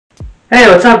Hey,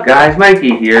 what's up guys?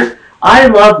 Mikey here. I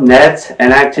love nets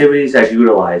and activities that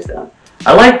utilize them.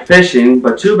 I like fishing,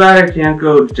 but too bad I can't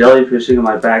go jellyfishing in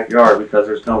my backyard because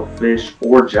there's no fish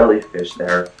or jellyfish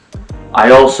there.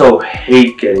 I also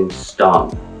hate getting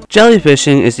stung.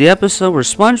 Jellyfishing is the episode where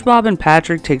SpongeBob and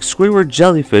Patrick take Squidward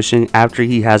jellyfishing after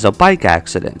he has a bike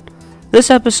accident. This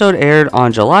episode aired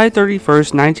on July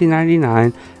 31st,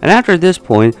 1999, and after this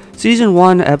point, Season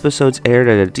 1 episodes aired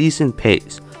at a decent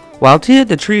pace. While Tia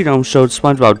the Tree Dome showed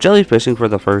SpongeBob jellyfishing for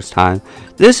the first time,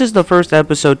 this is the first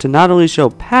episode to not only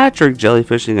show Patrick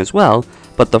jellyfishing as well,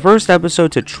 but the first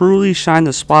episode to truly shine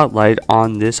the spotlight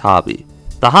on this hobby.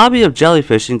 The hobby of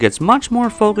jellyfishing gets much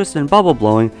more focused than bubble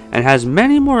blowing and has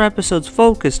many more episodes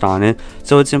focused on it,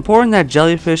 so it's important that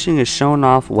jellyfishing is shown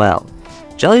off well.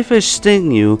 Jellyfish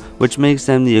sting you, which makes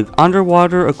them the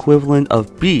underwater equivalent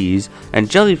of bees, and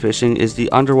jellyfishing is the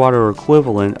underwater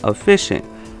equivalent of fishing.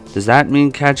 Does that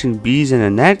mean catching bees in a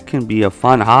net can be a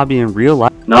fun hobby in real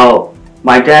life? No,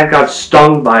 my dad got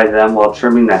stung by them while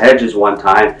trimming the hedges one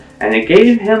time, and it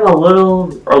gave him a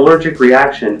little allergic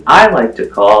reaction I like to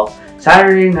call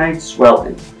Saturday night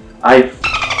swelling. I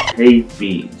hate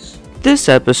bees. This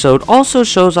episode also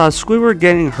shows us Squidward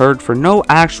getting hurt for no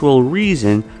actual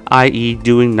reason, i.e.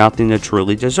 doing nothing to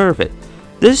truly deserve it.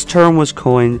 This term was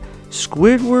coined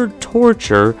Squidward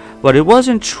torture, but it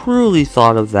wasn't truly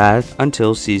thought of that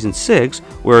until Season 6,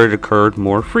 where it occurred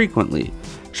more frequently.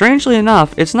 Strangely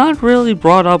enough, it's not really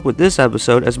brought up with this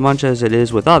episode as much as it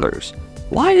is with others.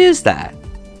 Why is that?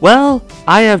 Well,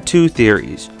 I have two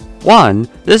theories. One,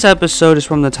 this episode is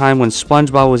from the time when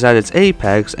SpongeBob was at its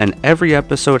apex and every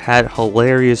episode had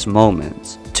hilarious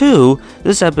moments. Two,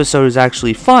 this episode is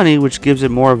actually funny, which gives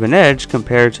it more of an edge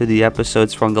compared to the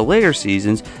episodes from the later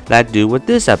seasons that do what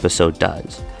this episode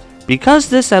does. Because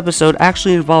this episode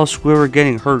actually involves Squidward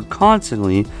getting hurt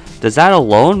constantly, does that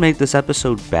alone make this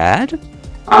episode bad?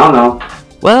 I don't know.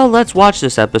 Well, let's watch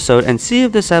this episode and see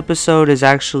if this episode is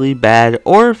actually bad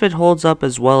or if it holds up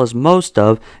as well as most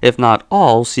of, if not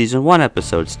all, Season 1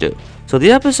 episodes do. So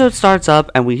the episode starts up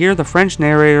and we hear the French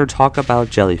narrator talk about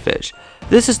jellyfish.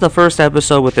 This is the first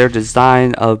episode with their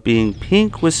design of being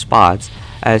pink with spots,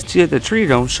 as Tia the Tree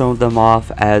Dome showed them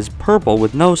off as purple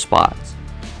with no spots.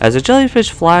 As a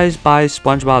jellyfish flies by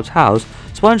SpongeBob's house,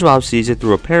 SpongeBob sees it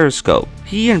through a periscope.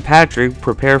 He and Patrick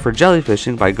prepare for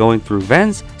jellyfishing by going through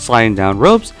vents, sliding down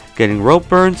ropes, getting rope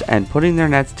burns, and putting their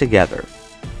nets together.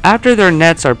 After their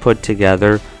nets are put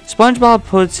together, SpongeBob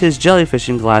puts his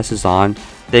jellyfishing glasses on,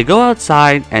 they go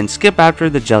outside and skip after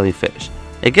the jellyfish.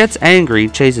 It gets angry,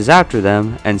 chases after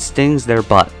them, and stings their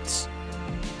butts.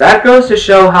 That goes to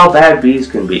show how bad bees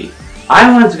can be.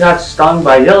 I once got stung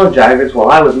by yellow jackets while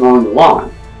I was mowing the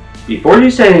lawn. Before you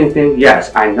say anything,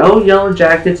 yes, I know yellow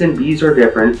jackets and bees are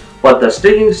different, but the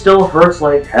stinging still hurts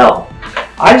like hell.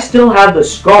 I still have the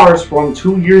scars from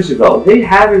 2 years ago. They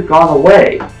haven't gone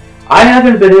away. I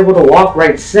haven't been able to walk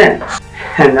right since.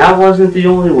 And that wasn't the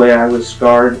only way I was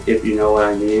scarred, if you know what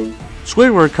I mean.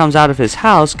 Squidward comes out of his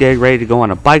house getting ready to go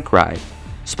on a bike ride.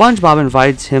 SpongeBob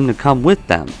invites him to come with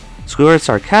them. Squidward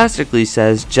sarcastically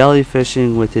says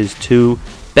jellyfishing with his two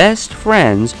best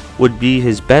friends would be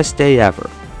his best day ever,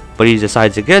 but he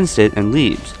decides against it and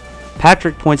leaves.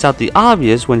 Patrick points out the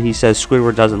obvious when he says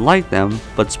Squidward doesn't like them,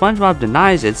 but SpongeBob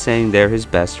denies it, saying they're his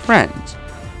best friends.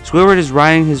 Squidward is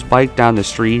riding his bike down the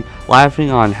street,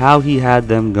 laughing on how he had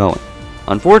them going.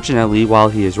 Unfortunately, while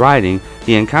he is riding,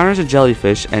 he encounters a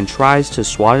jellyfish and tries to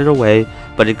swat it away,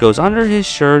 but it goes under his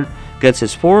shirt, gets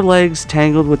his forelegs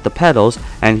tangled with the pedals,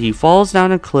 and he falls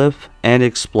down a cliff and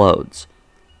explodes.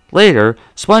 Later,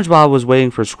 SpongeBob was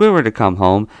waiting for Squidward to come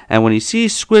home, and when he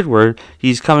sees Squidward,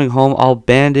 he's coming home all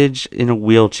bandaged in a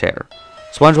wheelchair.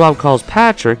 SpongeBob calls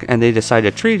Patrick, and they decide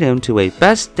to treat him to a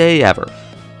best day ever.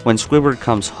 When Squidward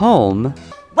comes home...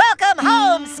 Welcome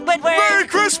home, Squidward! Merry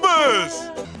Christmas!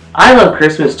 I love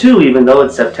Christmas too, even though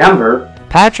it's September.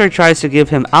 Patrick tries to give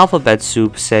him alphabet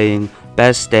soup, saying,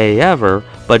 best day ever,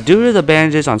 but due to the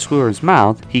bandages on Squidward's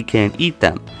mouth, he can't eat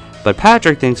them. But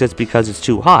Patrick thinks it's because it's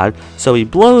too hot, so he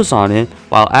blows on it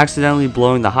while accidentally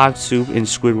blowing the hot soup in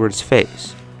Squidward's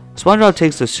face. SpongeBob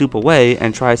takes the soup away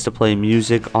and tries to play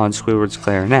music on Squidward's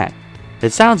clarinet.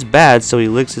 It sounds bad, so he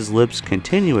licks his lips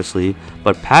continuously,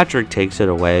 but Patrick takes it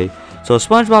away, so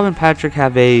SpongeBob and Patrick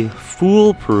have a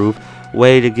foolproof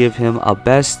way to give him a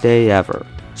best day ever.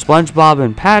 SpongeBob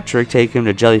and Patrick take him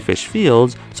to Jellyfish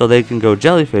Fields so they can go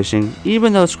jellyfishing,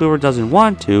 even though Squidward doesn't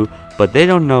want to, but they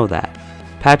don't know that.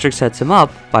 Patrick sets him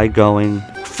up by going,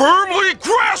 Firmly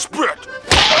grasp it!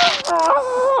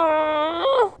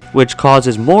 which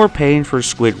causes more pain for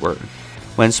Squidward.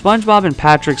 When SpongeBob and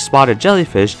Patrick spot a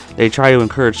jellyfish, they try to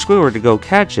encourage Squidward to go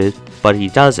catch it, but he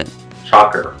doesn't.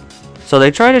 Shocker. So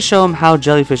they try to show him how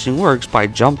jellyfishing works by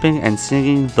jumping and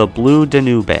singing the Blue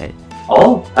Danube.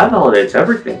 Oh, that validates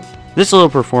everything. This little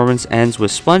performance ends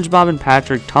with SpongeBob and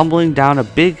Patrick tumbling down a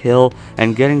big hill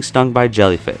and getting stung by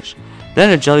jellyfish. Then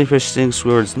a jellyfish stings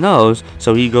Squidward's nose,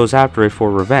 so he goes after it for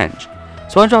revenge.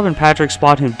 SpongeBob and Patrick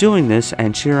spot him doing this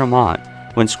and cheer him on.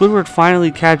 When Squidward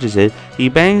finally catches it, he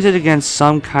bangs it against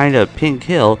some kind of pink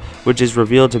hill, which is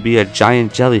revealed to be a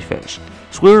giant jellyfish.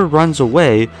 Squidward runs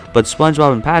away, but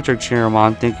SpongeBob and Patrick cheer him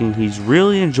on, thinking he's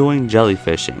really enjoying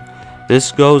jellyfishing.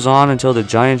 This goes on until the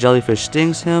giant jellyfish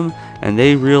stings him, and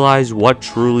they realize what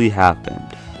truly happened.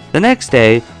 The next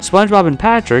day, SpongeBob and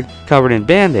Patrick, covered in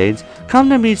band-aids, come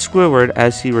to meet Squidward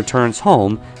as he returns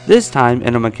home, this time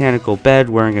in a mechanical bed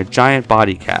wearing a giant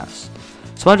body cast.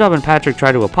 SpongeBob and Patrick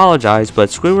try to apologize, but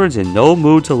Squidward's in no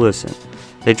mood to listen.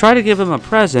 They try to give him a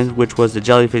present, which was the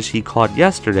jellyfish he caught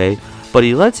yesterday, but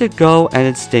he lets it go and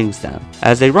it stings them.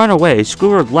 As they run away,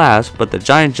 Squidward laughs, but the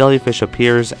giant jellyfish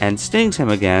appears and stings him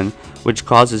again, which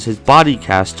causes his body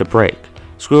cast to break.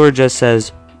 Squidward just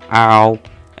says, "Ow,"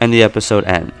 and the episode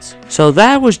ends. So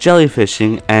that was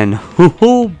jellyfishing, and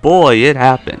oh boy, it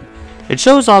happened. It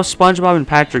shows off SpongeBob and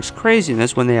Patrick's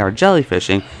craziness when they are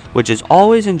jellyfishing, which is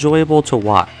always enjoyable to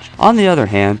watch. On the other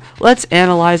hand, let's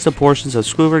analyze the portions of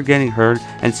Squidward getting hurt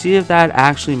and see if that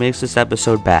actually makes this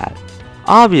episode bad.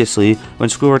 Obviously, when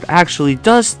Squidward actually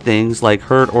does things like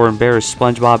hurt or embarrass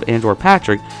SpongeBob and or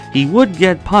Patrick, he would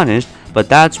get punished, but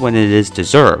that's when it is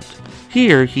deserved.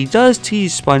 Here, he does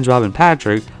tease SpongeBob and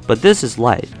Patrick, but this is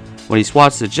light. When he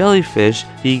swats the jellyfish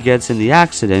he gets in the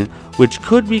accident, which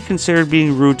could be considered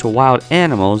being rude to wild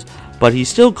animals, but he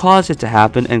still caused it to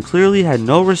happen and clearly had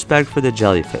no respect for the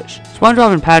jellyfish.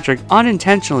 SpongeBob and Patrick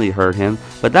unintentionally hurt him,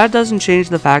 but that doesn't change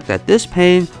the fact that this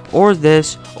pain, or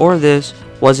this,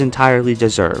 was entirely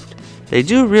deserved. They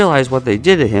do realize what they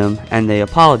did to him, and they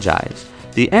apologize.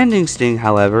 The ending sting,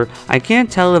 however, I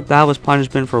can't tell if that was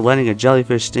punishment for letting a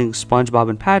jellyfish sting SpongeBob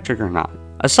and Patrick or not.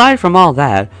 Aside from all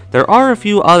that, there are a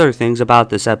few other things about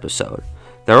this episode.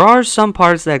 There are some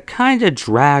parts that kinda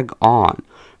drag on.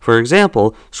 For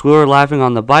example, Squidward laughing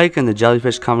on the bike and the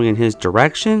jellyfish coming in his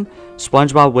direction,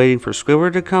 SpongeBob waiting for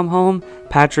Squidward to come home,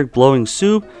 Patrick blowing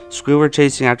soup, Squidward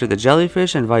chasing after the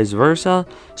jellyfish and vice versa,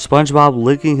 SpongeBob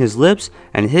licking his lips,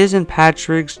 and his and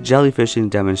Patrick's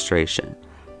jellyfishing demonstration.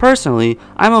 Personally,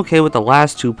 I'm okay with the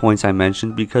last 2 points I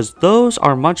mentioned because those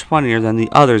are much funnier than the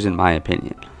others in my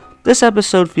opinion. This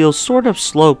episode feels sort of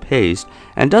slow paced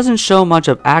and doesn't show much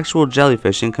of actual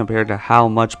jellyfishing compared to how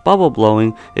much bubble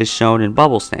blowing is shown in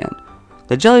Bubble Stand.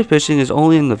 The jellyfishing is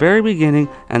only in the very beginning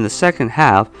and the second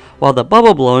half, while the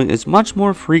bubble blowing is much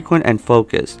more frequent and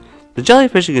focused. The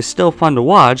jellyfishing is still fun to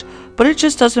watch, but it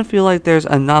just doesn't feel like there's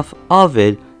enough of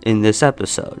it in this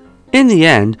episode. In the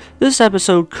end, this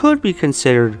episode could be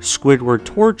considered Squidward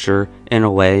torture in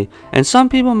a way, and some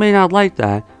people may not like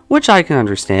that, which I can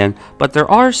understand, but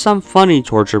there are some funny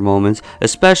torture moments,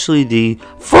 especially the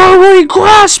 "firmly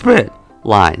grasp it"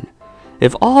 line.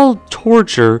 If all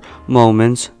torture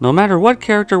moments, no matter what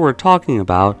character we're talking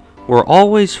about, were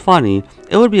always funny,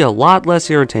 it would be a lot less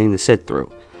irritating to sit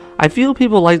through. I feel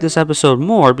people like this episode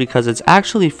more because it's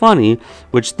actually funny,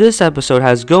 which this episode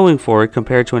has going for it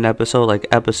compared to an episode like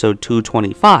episode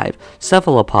 225,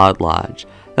 Cephalopod Lodge.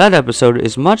 That episode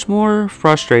is much more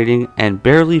frustrating and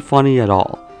barely funny at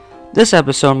all. This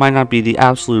episode might not be the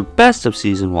absolute best of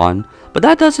season 1, but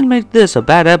that doesn't make this a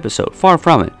bad episode, far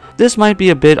from it. This might be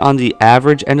a bit on the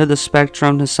average end of the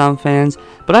spectrum to some fans,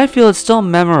 but I feel it's still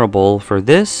memorable for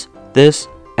this,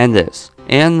 and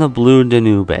the Blue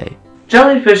Danube.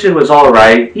 Jellyfishing was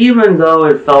alright, even though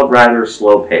it felt rather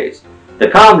slow paced. The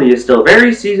comedy is still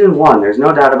very season 1, there's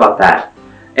no doubt about that.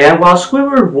 And while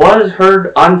Squidward was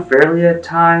hurt unfairly at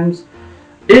times,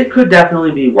 it could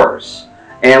definitely be worse.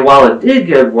 And while it did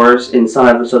get worse in some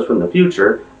episodes from the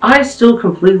future, I still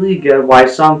completely get why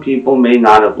some people may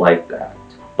not have liked that.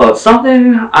 But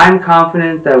something I'm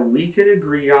confident that we can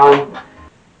agree on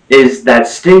is that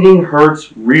stinging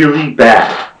hurts really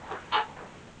bad.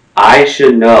 I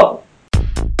should know.